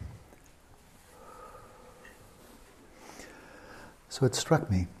So it struck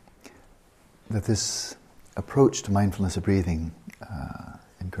me that this approach to mindfulness of breathing,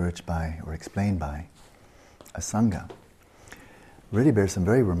 encouraged by or explained by Asanga, really bears some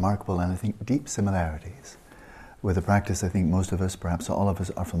very remarkable and I think deep similarities with a practice I think most of us, perhaps all of us,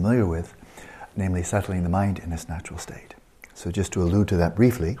 are familiar with, namely settling the mind in its natural state. So just to allude to that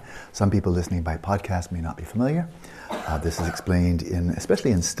briefly, some people listening by podcast may not be familiar. This is explained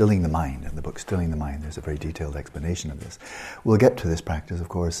especially in Stilling the Mind, in the book Stilling the Mind. There's a very detailed explanation of this. We'll get to this practice, of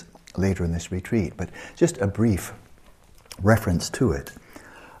course, later in this retreat, but just a brief reference to it,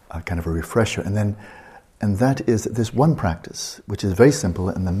 kind of a refresher, and that is this one practice, which is very simple,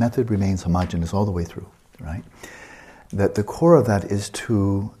 and the method remains homogeneous all the way through, right? That the core of that is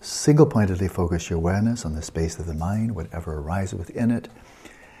to single-pointedly focus your awareness on the space of the mind, whatever arises within it,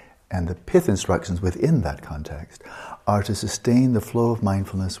 and the pith instructions within that context are to sustain the flow of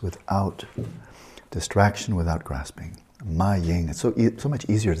mindfulness without distraction, without grasping. Ma ying, it's so much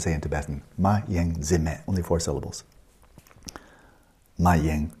easier to say in Tibetan. Ma ying zime, only 4 syllables. Ma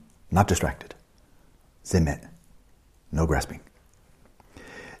ying, not distracted. Zime, no grasping.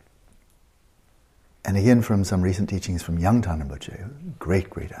 And again, from some recent teachings from Yangtan Rinpoche, great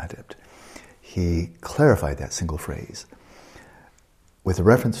adept, he clarified that single phrase with a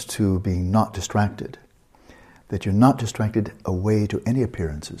reference to being not distracted, that you're not distracted away to any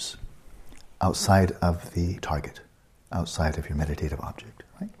appearances outside of the target, outside of your meditative object,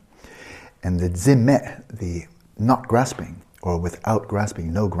 right? And the zime, the not grasping, or without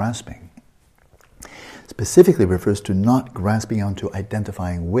grasping, no grasping, specifically refers to not grasping onto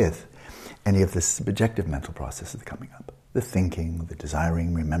identifying with any of the subjective mental processes coming up. The thinking, the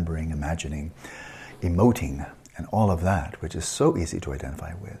desiring, remembering, imagining, emoting, and all of that, which is so easy to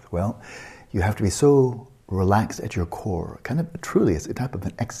identify with. Well, you have to be so relaxed at your core. Kind of truly, it's a type of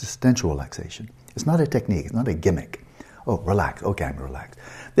an existential relaxation. It's not a technique, it's not a gimmick. Oh, relax, okay, I'm relaxed.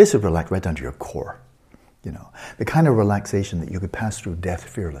 This is relaxed right down to your core. You know, the kind of relaxation that you could pass through death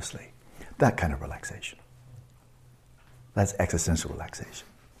fearlessly. That kind of relaxation. That's existential relaxation,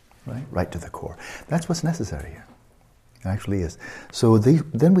 right? Right to the core. That's what's necessary here. It actually is. So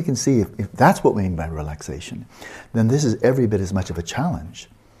then we can see if that's what we mean by relaxation, then this is every bit as much of a challenge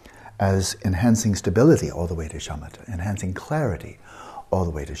as enhancing stability all the way to shamatha, enhancing clarity all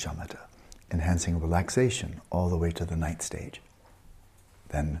the way to shamatha, enhancing relaxation all the way to the 9th stage.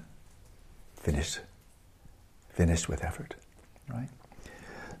 Then finished with effort, right?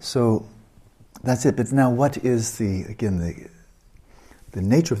 So that's it. But now what is the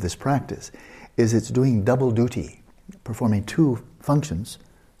nature of this practice is it's doing double duty, performing 2 functions,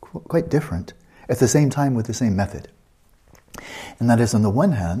 quite different, at the same time with the same method. And that is, on the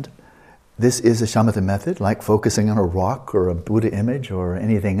one hand, this is a shamatha method, like focusing on a rock or a Buddha image or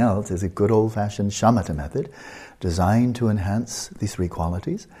anything else, is a good old-fashioned shamatha method designed to enhance these 3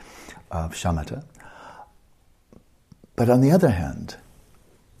 qualities of shamatha. But on the other hand,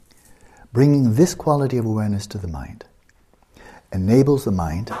 bringing this quality of awareness to the mind enables the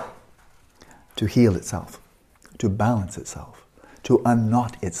mind to heal itself, to balance itself, to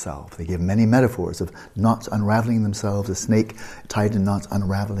unknot itself. They give many metaphors of knots unraveling themselves, a snake tied in knots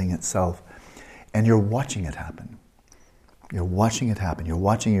unraveling itself. And you're watching it happen. You're watching it happen. You're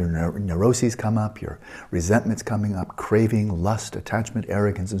watching your neuroses come up, your resentments coming up, craving, lust, attachment,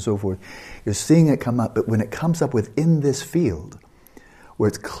 arrogance, and so forth. You're seeing it come up, but when it comes up within this field, where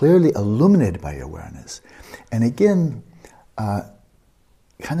it's clearly illuminated by awareness, and again,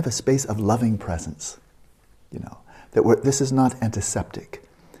 kind of a space of loving presence, you know, that this is not antiseptic,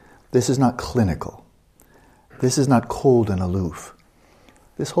 this is not clinical, this is not cold and aloof.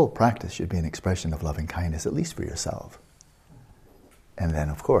 This whole practice should be an expression of loving kindness, at least for yourself. And then,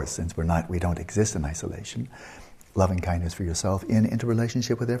 of course, since we don't exist in isolation, loving kindness for yourself in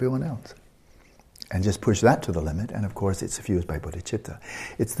interrelationship with everyone else. And just push that to the limit, and of course it's suffused by bodhicitta.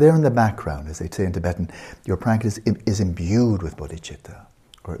 It's there in the background, as they say in Tibetan, your practice is imbued with bodhicitta,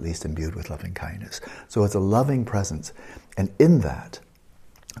 or at least imbued with loving kindness. So it's a loving presence, and in that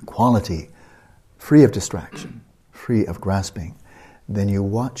quality, free of distraction, free of grasping, then you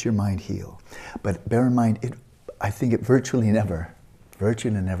watch your mind heal. But bear in mind, I think it virtually never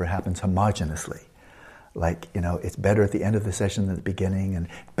happens homogenously. Like, you know, it's better at the end of the session than at the beginning, and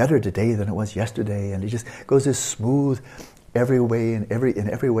better today than it was yesterday, and it just goes as smooth every way and every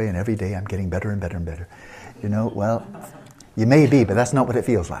day I'm getting better and better and better. You know, well, you may be, but that's not what it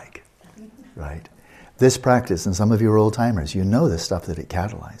feels like, right? This practice, and some of you are old timers, you know the stuff that it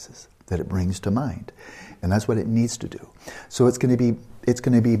catalyzes, that it brings to mind, and that's what it needs to do. So it's going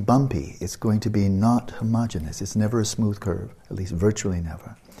to be bumpy. It's going to be not homogeneous. It's never a smooth curve, at least virtually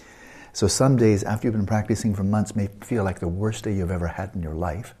never. So some days after you've been practicing for months may feel like the worst day you've ever had in your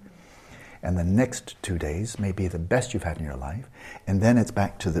life. And the next 2 days may be the best you've had in your life. And then it's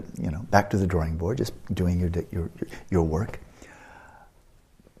back to the drawing board, just doing your work.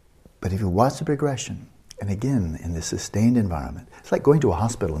 But if you watch the progression, and again, in this sustained environment, it's like going to a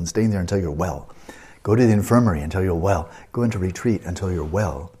hospital and staying there until you're well. Go to the infirmary until you're well. Go into retreat until you're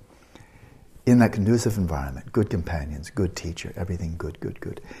well. In that conducive environment, good companions, good teacher, everything good, good,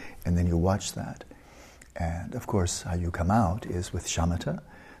 good. And then you watch that. And of course, how you come out is with shamatha,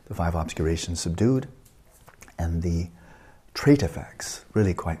 the 5 obscurations subdued, and the trait effects,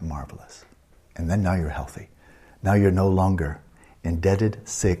 really quite marvelous. And then now you're healthy. Now you're no longer indebted,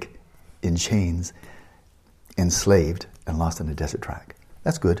 sick, in chains, enslaved, and lost in a desert track.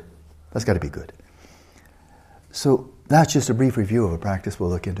 That's good. That's got to be good. So that's just a brief review of a practice we'll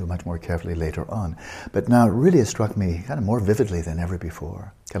look into much more carefully later on. But now it really has struck me kind of more vividly than ever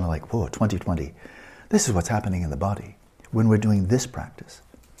before. Kind of like, whoa, 2020. This is what's happening in the body when we're doing this practice.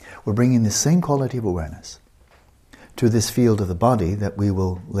 We're bringing the same quality of awareness to this field of the body that we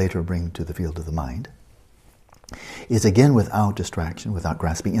will later bring to the field of the mind. Is again without distraction, without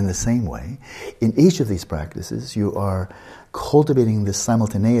grasping, in the same way. In each of these practices, you are cultivating this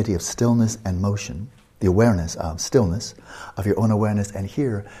simultaneity of stillness and motion, the awareness of stillness, of your own awareness, and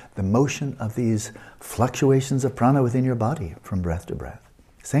here, the motion of these fluctuations of prana within your body from breath to breath.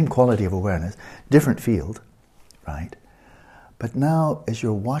 Same quality of awareness, different field, right? But now, as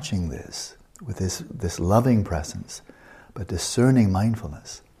you're watching this, with this loving presence, but discerning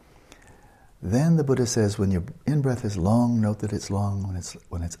mindfulness, then the Buddha says, when your in-breath is long, note that it's long.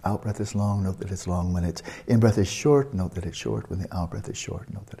 When its out-breath is long, note that it's long. When its in-breath is short, note that it's short. When the out-breath is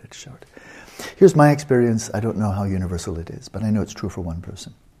short, note that it's short. Here's my experience. I don't know how universal it is, but I know it's true for one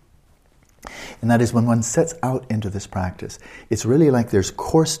person. And that is when one sets out into this practice, it's really like there's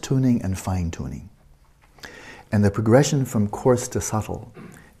coarse tuning and fine tuning. And the progression from coarse to subtle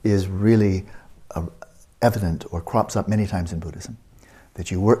is really evident or crops up many times in Buddhism. That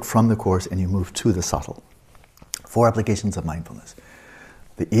you work from the coarse and you move to the subtle. 4 applications of mindfulness.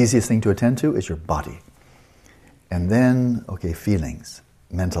 The easiest thing to attend to is your body. And then, feelings,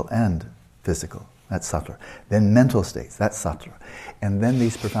 mental and physical, that's subtler. Then mental states, that's subtler. And then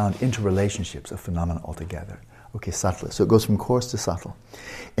these profound interrelationships of phenomena altogether. Subtler. So it goes from coarse to subtle.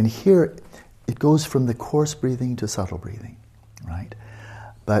 And here, it goes from the coarse breathing to subtle breathing, right?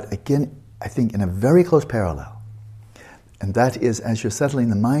 But again, I think in a very close parallel. And that is as you're settling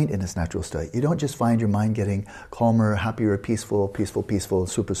the mind in its natural state. You don't just find your mind getting calmer, happier, peaceful,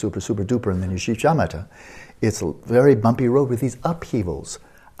 super, super, super duper, and then you achieve shamatha. It's a very bumpy road with these upheavals,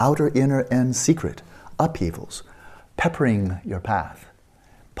 outer, inner, and secret upheavals, peppering your path,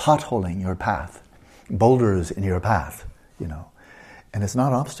 potholing your path, boulders in your path, And it's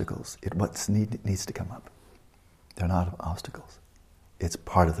not obstacles. It's what needs to come up. They're not obstacles. It's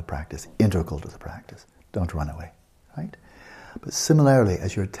part of the practice, integral to the practice. Don't run away, right? But similarly,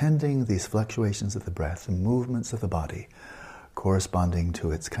 as you're attending these fluctuations of the breath, the movements of the body, corresponding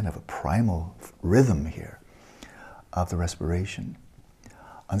to its kind of a primal rhythm here of the respiration,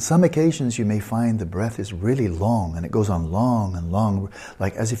 on some occasions you may find the breath is really long, and it goes on long and long,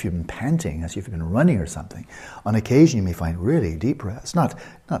 like as if you've been panting, as if you've been running or something. On occasion you may find really deep breaths, not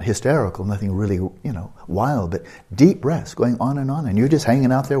hysterical, nothing really, wild, but deep breaths going on, and you're just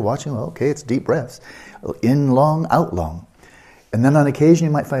hanging out there watching, it's deep breaths. In long, out long. And then on occasion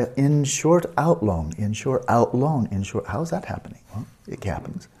you might find in short, out long, in short, out long, in short. How's that happening? Well, it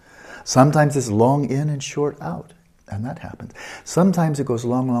happens. Sometimes it's long in and short out, and that happens. Sometimes it goes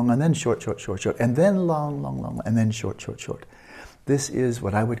long, long, and then short, short, short, short, and then long, long, long, and then short, short, short. This is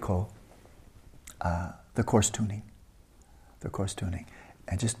what I would call the coarse tuning. The coarse tuning.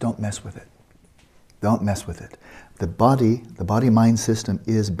 And just don't mess with it. Don't mess with it. The body-mind system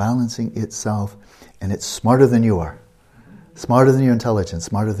is balancing itself, and it's smarter than you are. Smarter than your intelligence,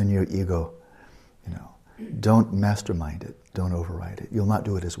 smarter than your ego. Don't mastermind it. Don't override it. You'll not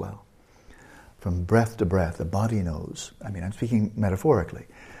do it as well. From breath to breath, the body knows. I'm speaking metaphorically,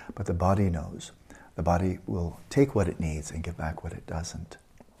 but the body knows. The body will take what it needs and give back what it doesn't.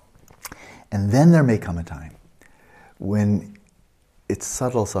 And then there may come a time when it's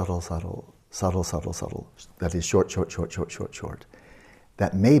subtle. That is short.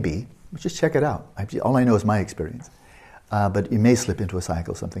 That may be, just check it out. All I know is my experience. But you may slip into a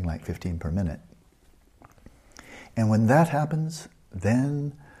cycle, something like 15 per minute. And when that happens,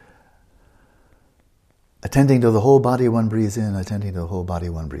 then attending to the whole body one breathes in, attending to the whole body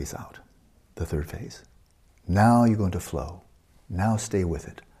one breathes out. The third phase. Now you're going to flow. Now stay with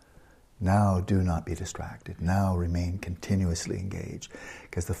it. Now do not be distracted. Now remain continuously engaged,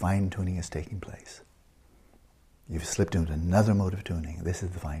 because the fine-tuning is taking place. You've slipped into another mode of tuning. This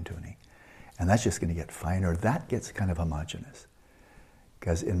is the fine-tuning. And that's just going to get finer. That gets kind of homogeneous.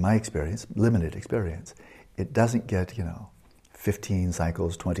 Because in my experience, limited experience, it doesn't get, 15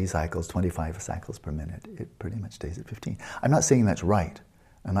 cycles, 20 cycles, 25 cycles per minute. It pretty much stays at 15. I'm not saying that's right.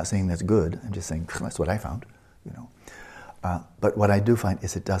 I'm not saying that's good. I'm just saying that's what I found, But what I do find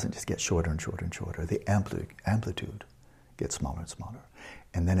is it doesn't just get shorter and shorter and shorter. The amplitude gets smaller and smaller.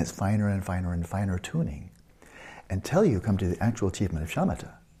 And then it's finer and finer and finer tuning until you come to the actual achievement of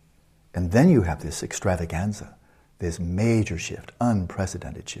shamatha. And then you have this extravaganza, this major shift,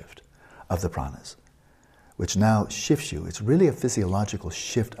 unprecedented shift of the pranas, which now shifts you. It's really a physiological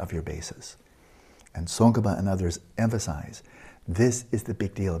shift of your basis. And Tsongkhapa and others emphasize this is the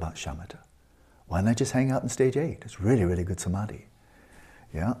big deal about shamatha. Why not just hang out in stage 8? It's really, really good samadhi.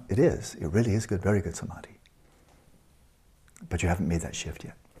 Yeah, it is. It really is good, very good samadhi. But you haven't made that shift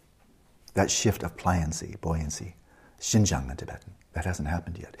yet. That shift of pliancy, buoyancy, shinjang in Tibetan, that hasn't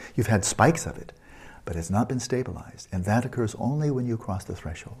happened yet. You've had spikes of it, but it's not been stabilized. And that occurs only when you cross the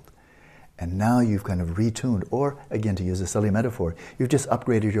threshold. And now you've kind of retuned, or again, to use a silly metaphor, you've just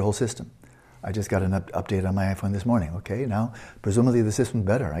upgraded your whole system. I just got an update on my iPhone this morning. Okay, now, presumably the system's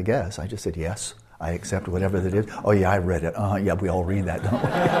better, I guess. I just said, yes, I accept whatever that is. Oh yeah, I read it. Yeah, we all read that, don't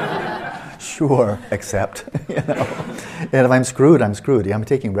we? Sure, accept. And if I'm screwed, I'm screwed. Yeah, I'm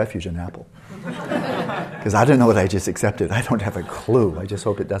taking refuge in Apple. Because I don't know what I just accepted. I don't have a clue. I just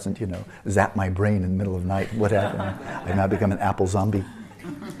hope it doesn't, zap my brain in the middle of the night. What happened? I've now become an Apple zombie.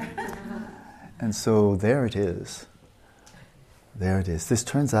 And so there it is. There it is. This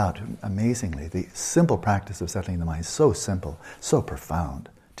turns out, amazingly, the simple practice of settling the mind is so simple, so profound.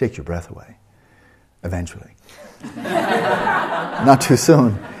 Take your breath away, eventually. Not too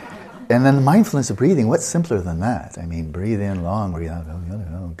soon. And then the mindfulness of breathing, what's simpler than that? I mean, breathe in long, breathe out,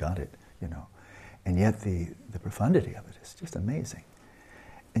 got it, And yet the profundity of it is just amazing.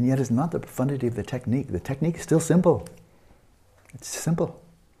 And yet it's not the profundity of the technique. The technique is still simple. It's simple.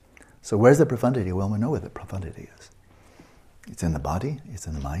 So where's the profundity? Well, we know where the profundity is. It's in the body, it's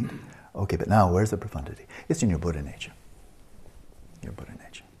in the mind. Okay, but now where's the profundity? It's in your Buddha nature. Your Buddha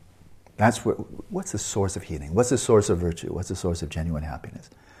nature. That's what's the source of healing? What's the source of virtue? What's the source of genuine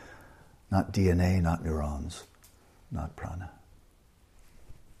happiness? Not DNA, not neurons, not prana.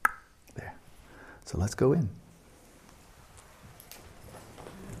 There. So let's go in.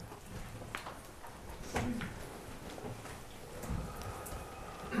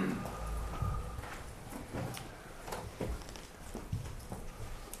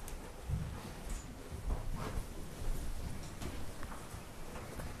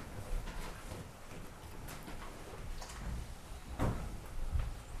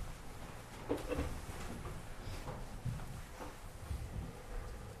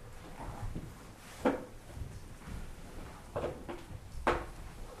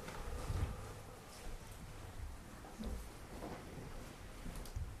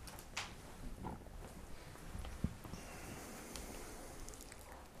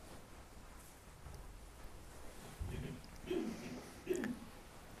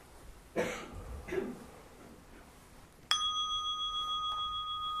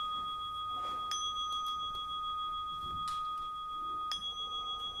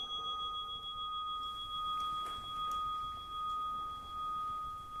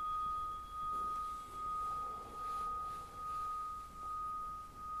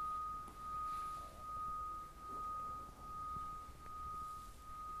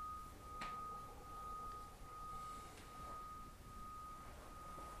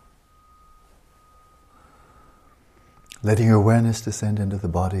 Letting your awareness descend into the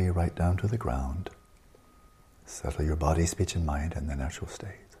body, right down to the ground. Settle your body, speech, and mind in the natural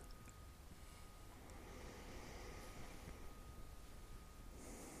state.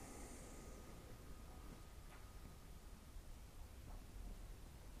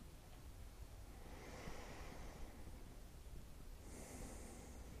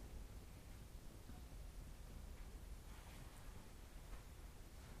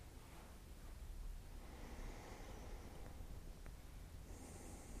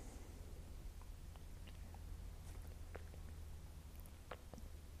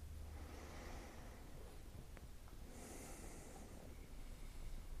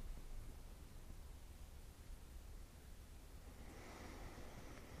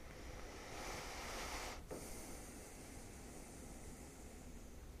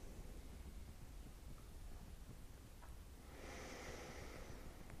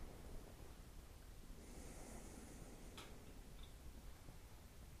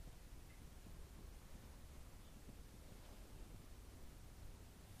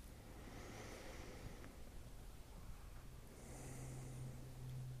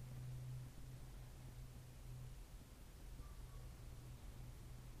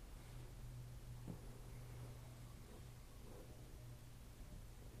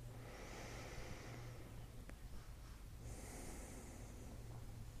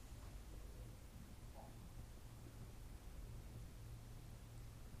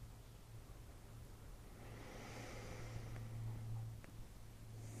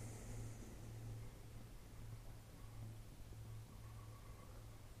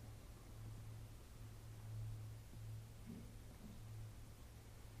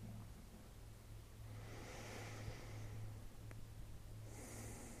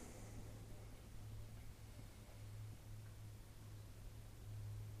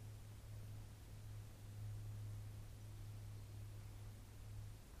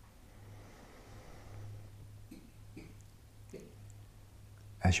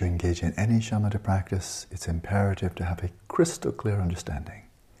 As you engage in any shamatha practice, it's imperative to have a crystal clear understanding.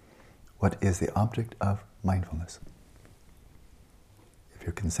 What is the object of mindfulness? If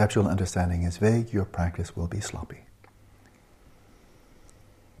your conceptual understanding is vague, your practice will be sloppy.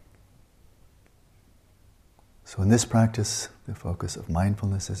 So in this practice, the focus of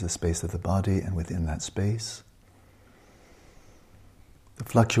mindfulness is the space of the body, and within that space, the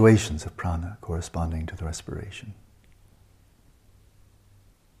fluctuations of prana corresponding to the respiration.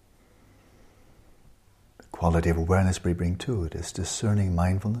 The quality of awareness we bring to it is discerning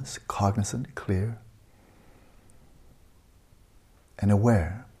mindfulness, cognizant, clear, and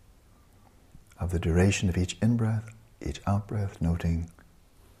aware of the duration of each in-breath, each out-breath, noting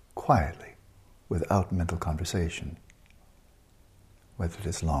quietly, without mental conversation, whether it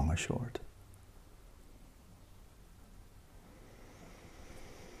is long or short.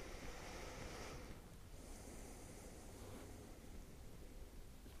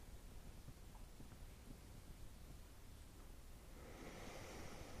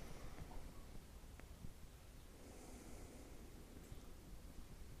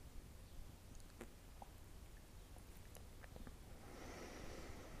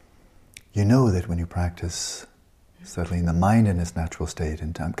 You know that when you practice settling the mind in its natural state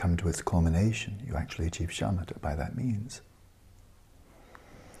and come to its culmination, you actually achieve shamatha by that means.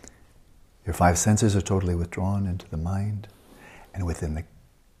 Your five senses are totally withdrawn into the mind, and within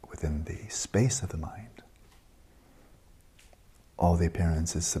the space of the mind, all the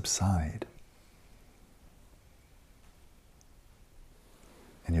appearances subside.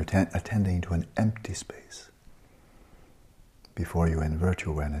 And you're attending to an empty space before you invert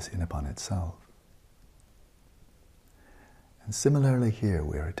your awareness in upon itself. And similarly here,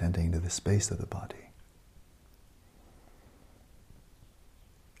 we are attending to the space of the body.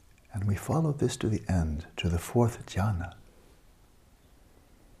 And we follow this to the end, to the fourth jhana.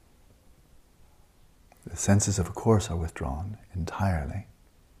 The senses, of course, are withdrawn entirely.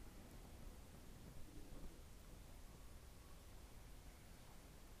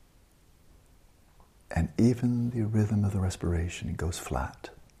 And even the rhythm of the respiration goes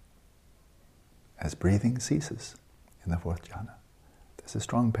flat as breathing ceases in the fourth jhana. There's a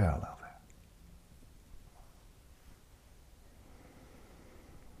strong parallel there.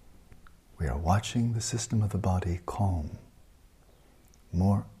 We are watching the system of the body calm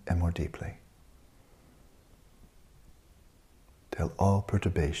more and more deeply, till all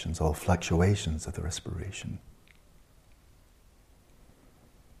perturbations, all fluctuations of the respiration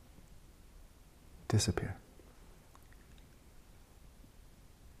disappear.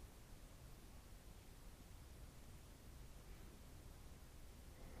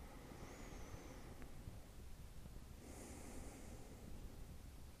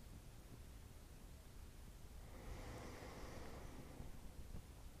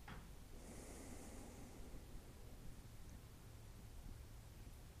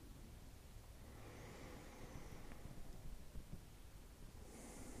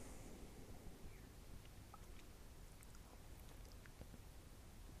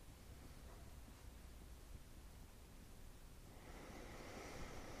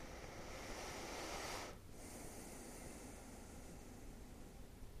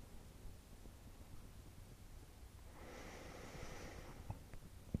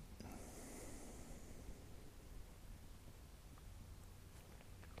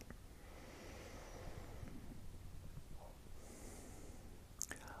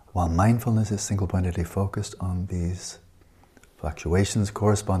 While mindfulness is single-pointedly focused on these fluctuations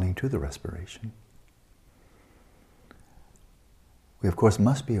corresponding to the respiration, we of course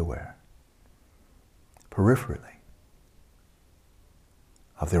must be aware, peripherally,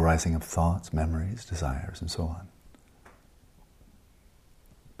 of the arising of thoughts, memories, desires, and so on.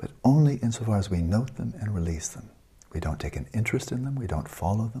 But only insofar as we note them and release them. We don't take an interest in them, we don't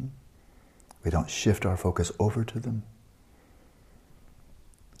follow them, we don't shift our focus over to them.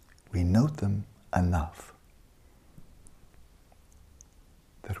 We note them enough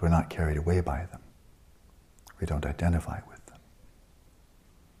that we're not carried away by them. We don't identify with them.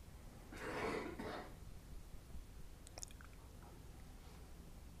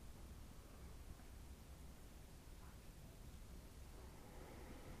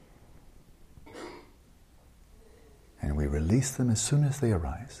 And we release them as soon as they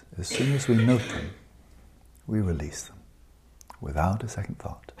arise. As soon as we note them, we release them without a second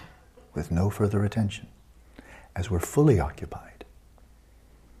thought, with no further attention, as we're fully occupied,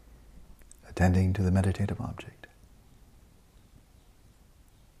 attending to the meditative object.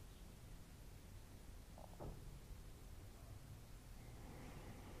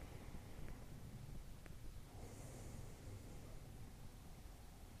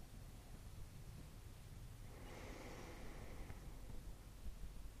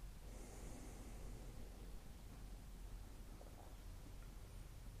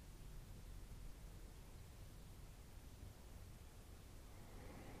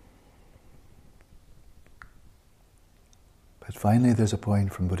 But finally there's a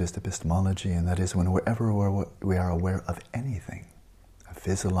point from Buddhist epistemology, and that is when wherever we are aware of anything, a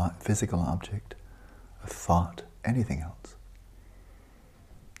physical object, a thought, anything else,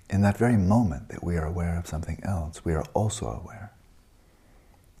 in that very moment that we are aware of something else, we are also aware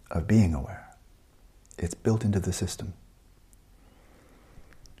of being aware. It's built into the system.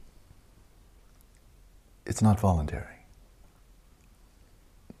 It's not voluntary.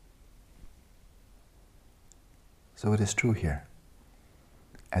 So it is true here,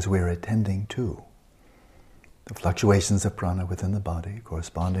 as we are attending to the fluctuations of prana within the body,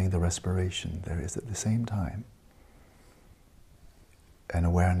 corresponding to the respiration, there is at the same time an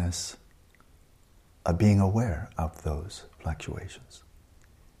awareness of being aware of those fluctuations.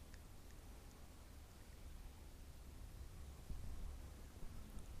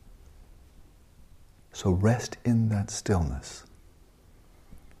 So rest in that stillness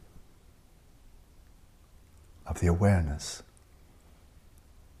of the awareness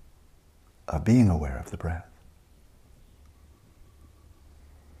of being aware of the breath.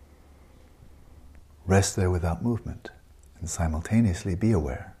 Rest there without movement, and simultaneously be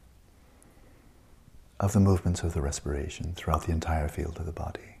aware of the movements of the respiration throughout the entire field of the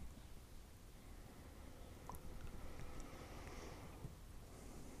body.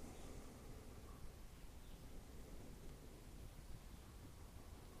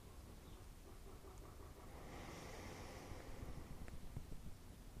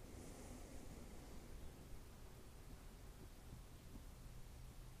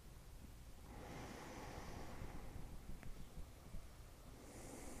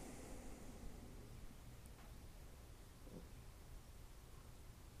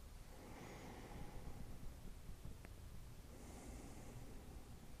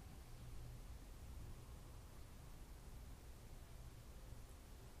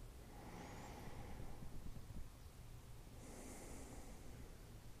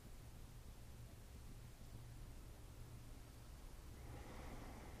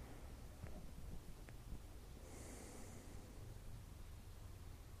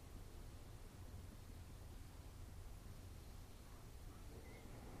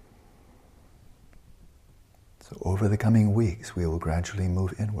 So over the coming weeks, we will gradually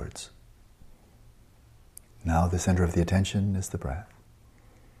move inwards. Now the center of the attention is the breath.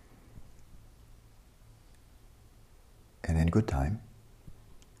 And in good time,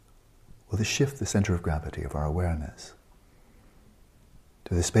 we'll shift the center of gravity of our awareness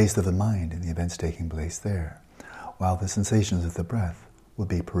to the space of the mind and the events taking place there, while the sensations of the breath will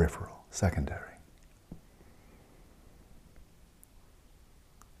be peripheral, secondary.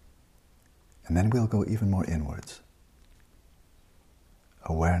 And then we'll go even more inwards.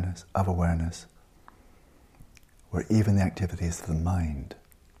 Awareness of awareness, where even the activities of the mind,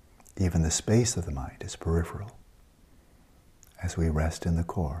 even the space of the mind is peripheral, as we rest in the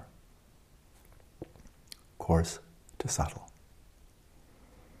core, coarse to subtle.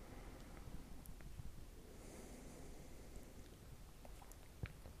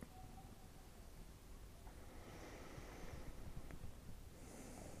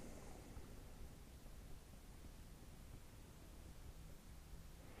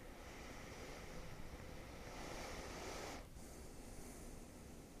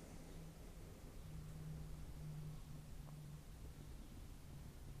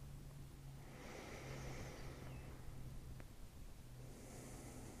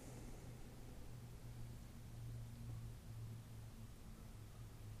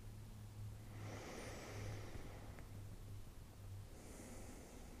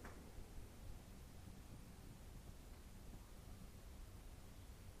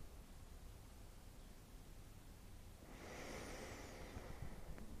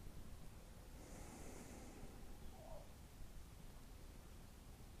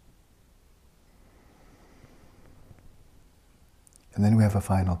 And then we have a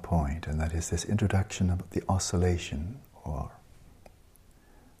final point, and that is this introduction of the oscillation, or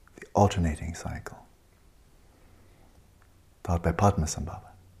the alternating cycle, taught by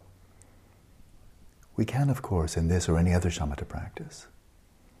Padmasambhava. We can, of course, in this or any other shamatha practice,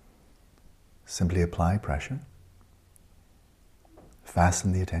 simply apply pressure,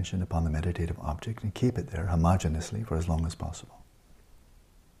 fasten the attention upon the meditative object, and keep it there homogeneously for as long as possible.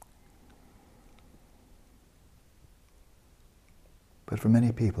 But for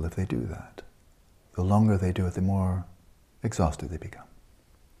many people, if they do that, the longer they do it, the more exhausted they become.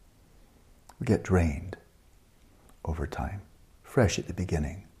 We get drained over time. Fresh at the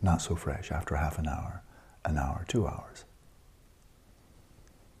beginning, not so fresh after half an hour, 2 hours.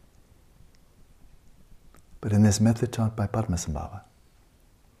 But in this method taught by Padmasambhava,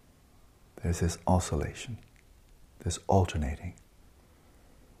 there's this oscillation, this alternating.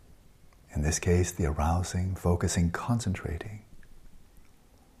 In this case, the arousing, focusing, concentrating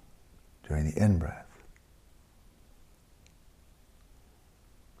during the in-breath,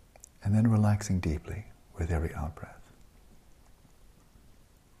 and then relaxing deeply with every out-breath.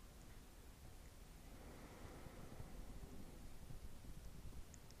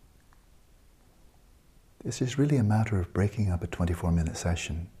 This is really a matter of breaking up a 24-minute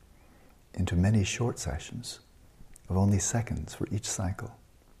session into many short sessions of only seconds for each cycle.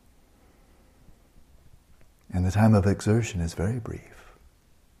 And the time of exertion is very brief,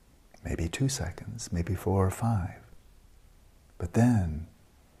 maybe 2 seconds, maybe 4 or 5. But then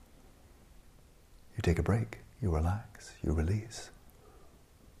you take a break, you relax, you release.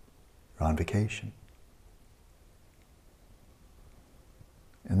 You're on vacation.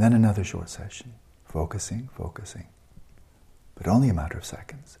 And then another short session, focusing, but only a matter of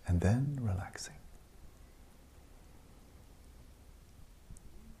seconds, and then relaxing.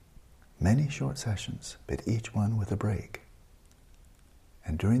 Many short sessions, but each one with a break.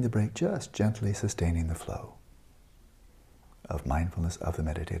 And during the break, just gently sustaining the flow of mindfulness of the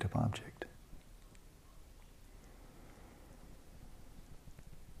meditative object.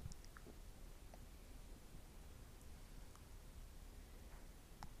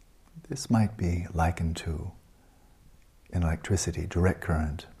 This might be likened to, in electricity, direct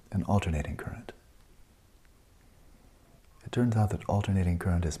current and alternating current. It turns out that alternating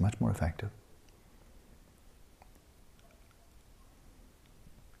current is much more effective.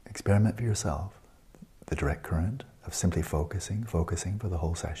 Experiment for yourself the direct current of simply focusing for the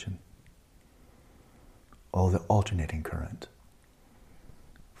whole session, or the alternating current,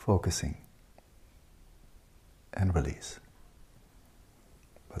 focusing and release.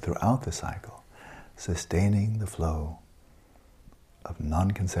 But throughout the cycle, sustaining the flow of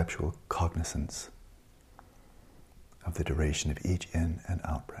non-conceptual cognizance of the duration of each in and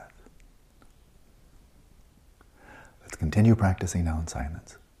out breath. Let's continue practicing now in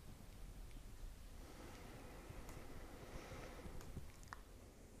silence.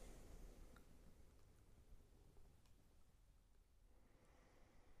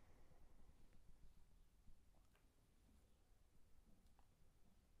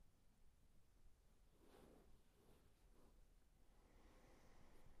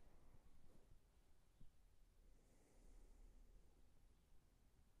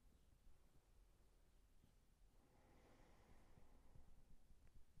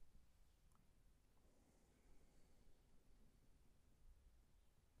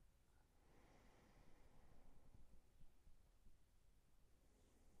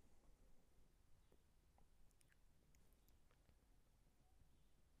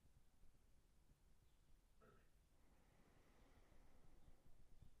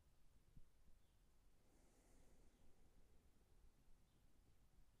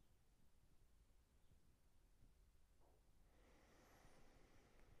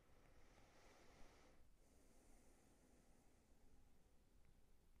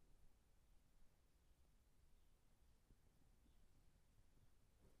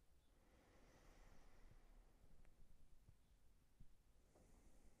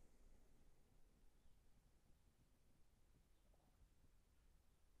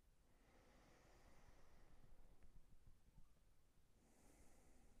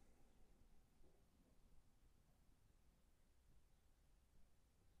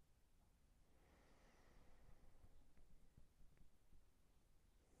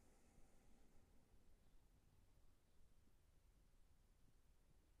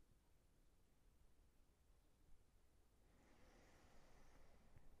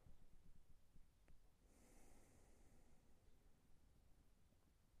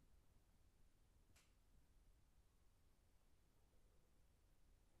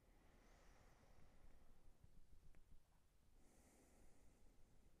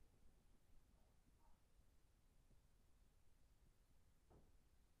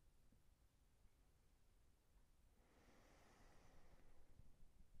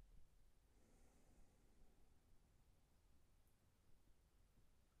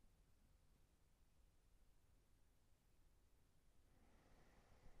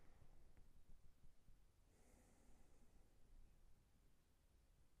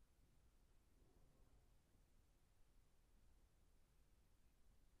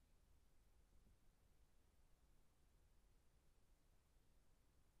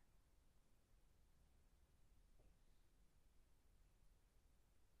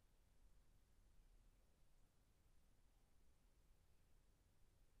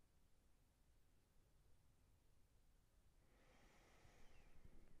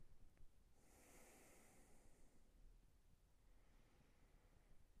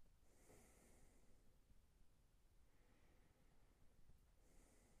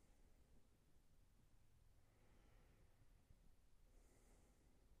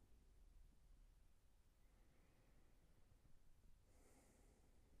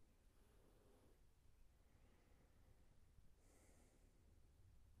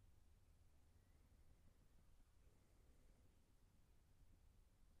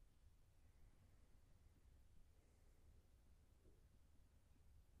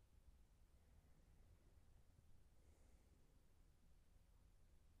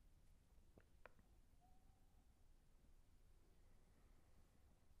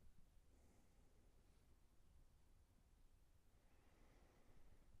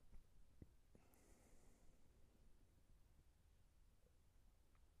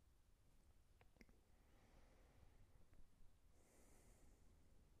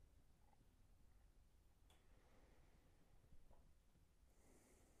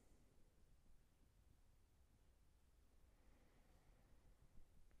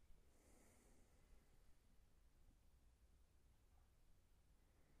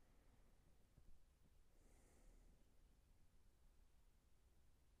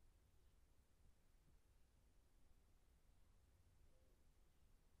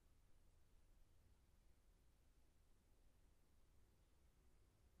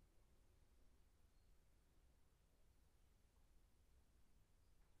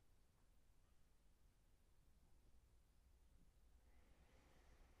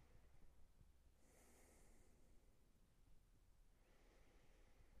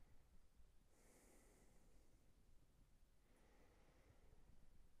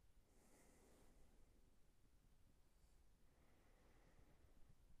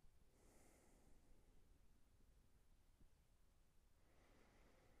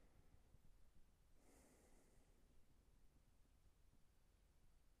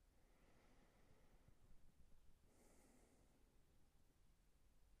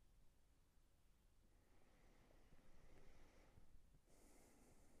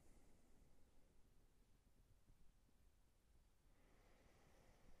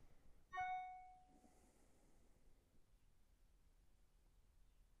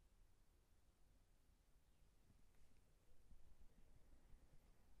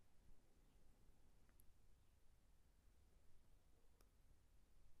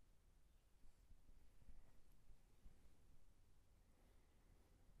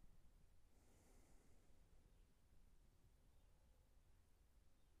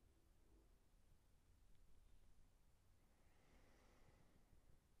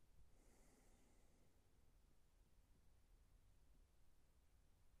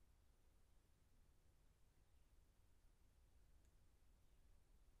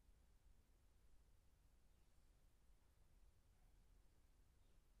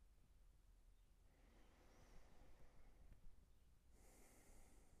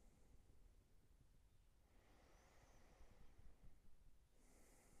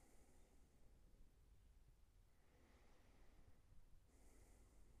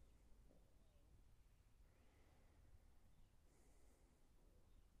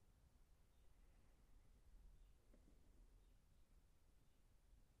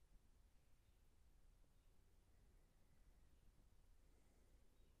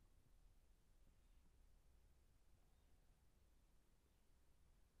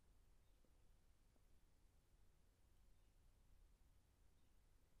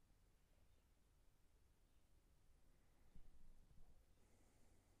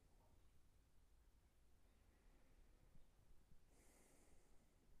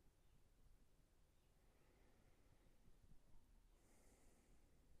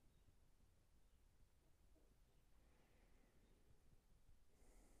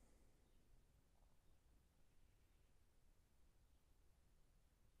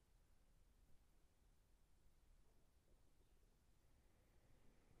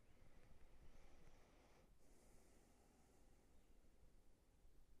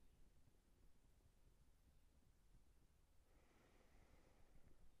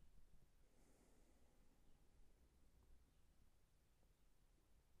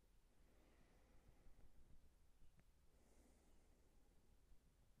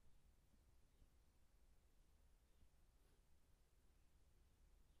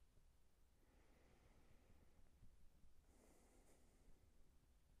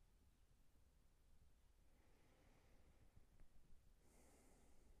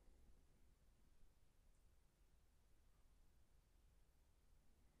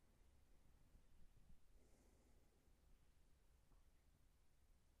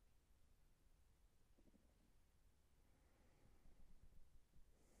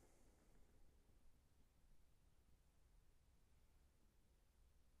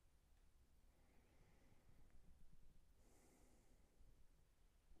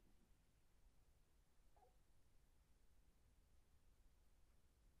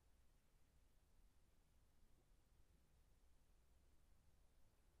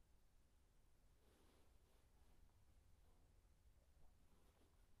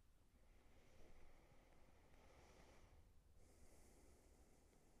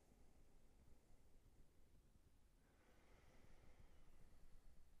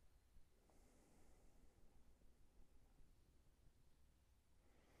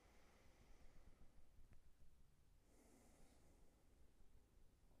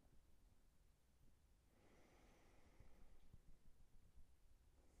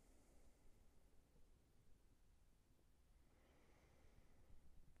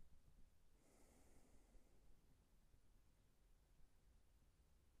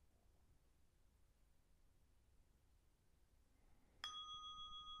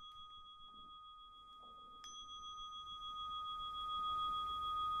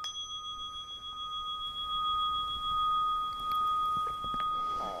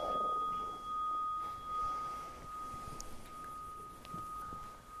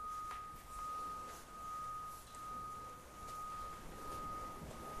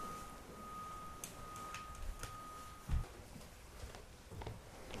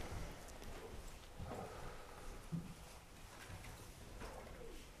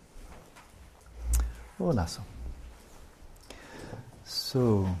 Onaso.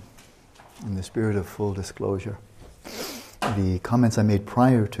 So, in the spirit of full disclosure, the comments I made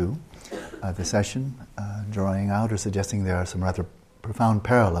prior to the session, drawing out or suggesting there are some rather profound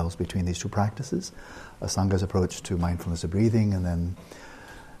parallels between these two practices, Asanga's approach to mindfulness of breathing and then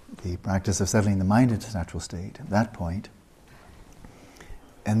the practice of settling the mind into its natural state, at that point.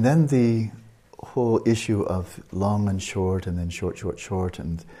 And then the whole issue of long and short and then short, short, short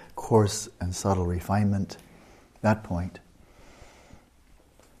and coarse and subtle refinement, that point.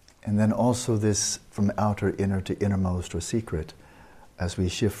 And then also this from outer, inner to innermost or secret. As we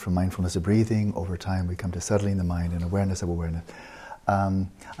shift from mindfulness of breathing, over time we come to settling the mind and awareness of awareness. I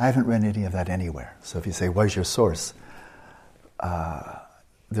haven't read any of that anywhere. So if you say, where's your source?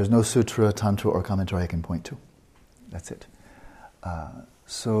 There's no sutra, tantra, or commentary I can point to. That's it.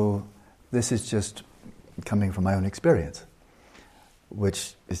 So this is just coming from my own experience,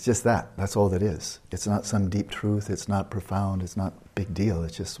 which is just that. That's all that is. It's not some deep truth. It's not profound. It's not big deal.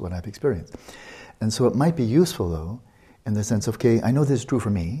 It's just what I've experienced. And so it might be useful, though, in the sense of, okay, I know this is true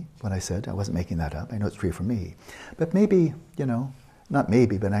for me, what I said. I wasn't making that up. I know it's true for me. But maybe, not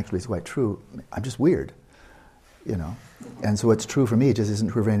maybe, but actually it's quite true. I'm just weird, And so what's true for me just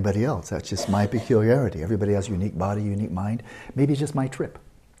isn't true for anybody else. That's just my peculiarity. Everybody has a unique body, unique mind. Maybe it's just my trip.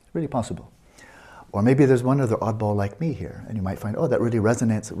 It's really possible. Or maybe there's one other oddball like me here, and you might find, that really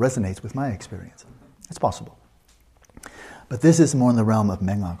resonates with my experience. It's possible. But this is more in the realm of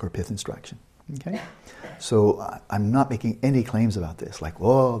Mengok or pith instruction. Okay? So I'm not making any claims about this, like,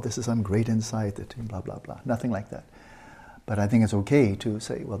 this is some great insight, that blah, blah, blah. Nothing like that. But I think it's okay to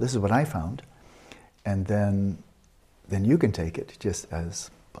say, this is what I found, and then you can take it just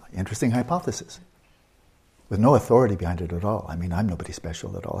as interesting hypothesis, with no authority behind it at all. I mean, I'm nobody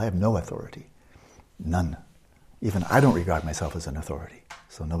special at all. I have no authority. None. Even I don't regard myself as an authority,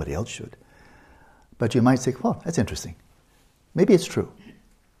 so nobody else should. But you might say, that's interesting. Maybe it's true.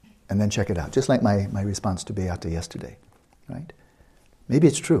 And then check it out, just like my response to Beata yesterday, right? Maybe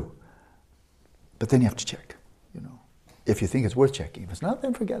it's true, but then you have to check, If you think it's worth checking. If it's not,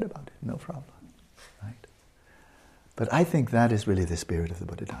 then forget about it, no problem, right? But I think that is really the spirit of the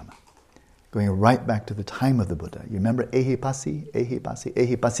Buddha Dhamma. Going right back to the time of the Buddha. You remember ehipasika?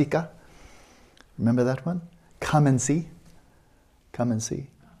 Remember that one? Come and see. Come and see.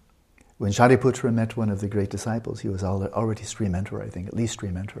 When Shariputra met one of the great disciples, he was already stream enterer, I think, at least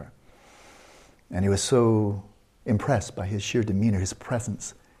stream enterer. And he was so impressed by his sheer demeanor, his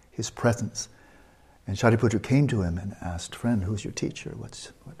presence. And Shariputra came to him and asked, friend, who's your teacher?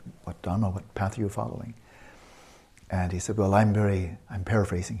 What Dharma, what path are you following? And he said, I'm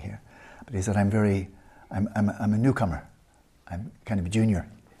paraphrasing here, but he said, I'm a newcomer. I'm kind of a junior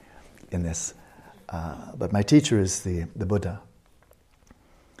in this. But my teacher is the Buddha.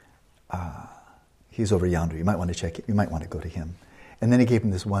 He's over yonder. You might want to check it. You might want to go to him. And then he gave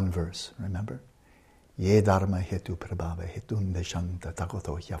him this one verse, remember? Ye dharma hetu prabhava hetum deshanta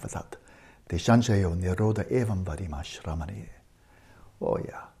takoto yavatat deshanchayo niroda evam vadimashramane. Oh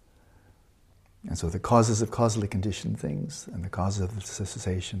yeah. And so the causes of causally conditioned things and the causes of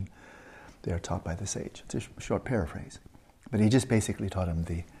cessation, they are taught by the sage. It's a short paraphrase. But he just basically taught him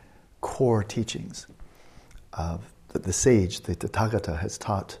the core teachings of the sage, the Tathagata, has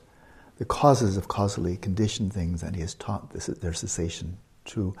taught the causes of causally conditioned things, and he has taught their cessation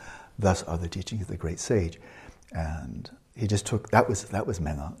true. Thus are the teachings of the great sage. And he just took, that was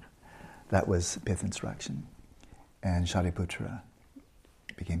Mengok, that was pith instruction. And Shariputra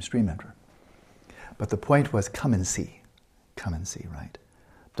became stream enterer. But the point was, come and see, right?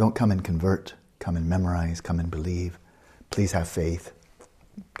 Don't come and convert, come and memorize, come and believe. Please have faith,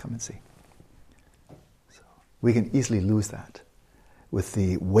 come and see. So we can easily lose that with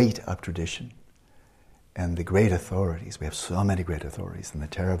the weight of tradition and the great authorities. We have so many great authorities. In the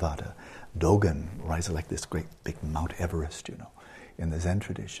Theravada, Dogen rises like this great big Mount Everest, in the Zen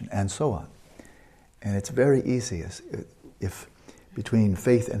tradition, and so on. And it's very easy if between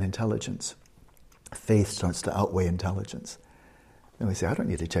faith and intelligence, faith starts to outweigh intelligence. Then we say, I don't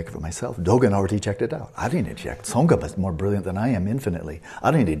need to check it for myself. Dogen already checked it out. I didn't need to check it. Tsongkhapa is more brilliant than I am infinitely.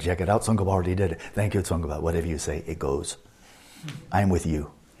 I don't need to check it out. Tsongkhapa already did it. Thank you, Tsongkhapa. Whatever you say, it goes. I'm with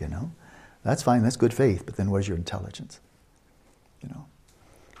you, That's fine, that's good faith, but then where's your intelligence?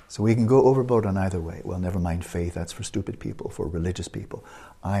 So we can go overboard on either way. Well, never mind faith, that's for stupid people, for religious people.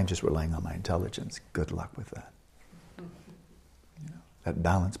 I'm just relying on my intelligence. Good luck with that. That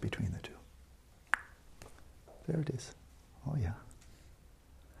balance between the two. There it is. Oh yeah.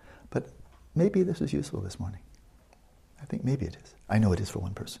 But maybe this is useful this morning. I think maybe it is. I know it is for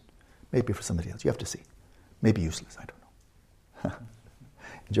one person. Maybe for somebody else. You have to see. Maybe useless, I don't know.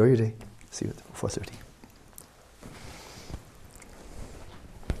 Enjoy your day. See you at 4:30.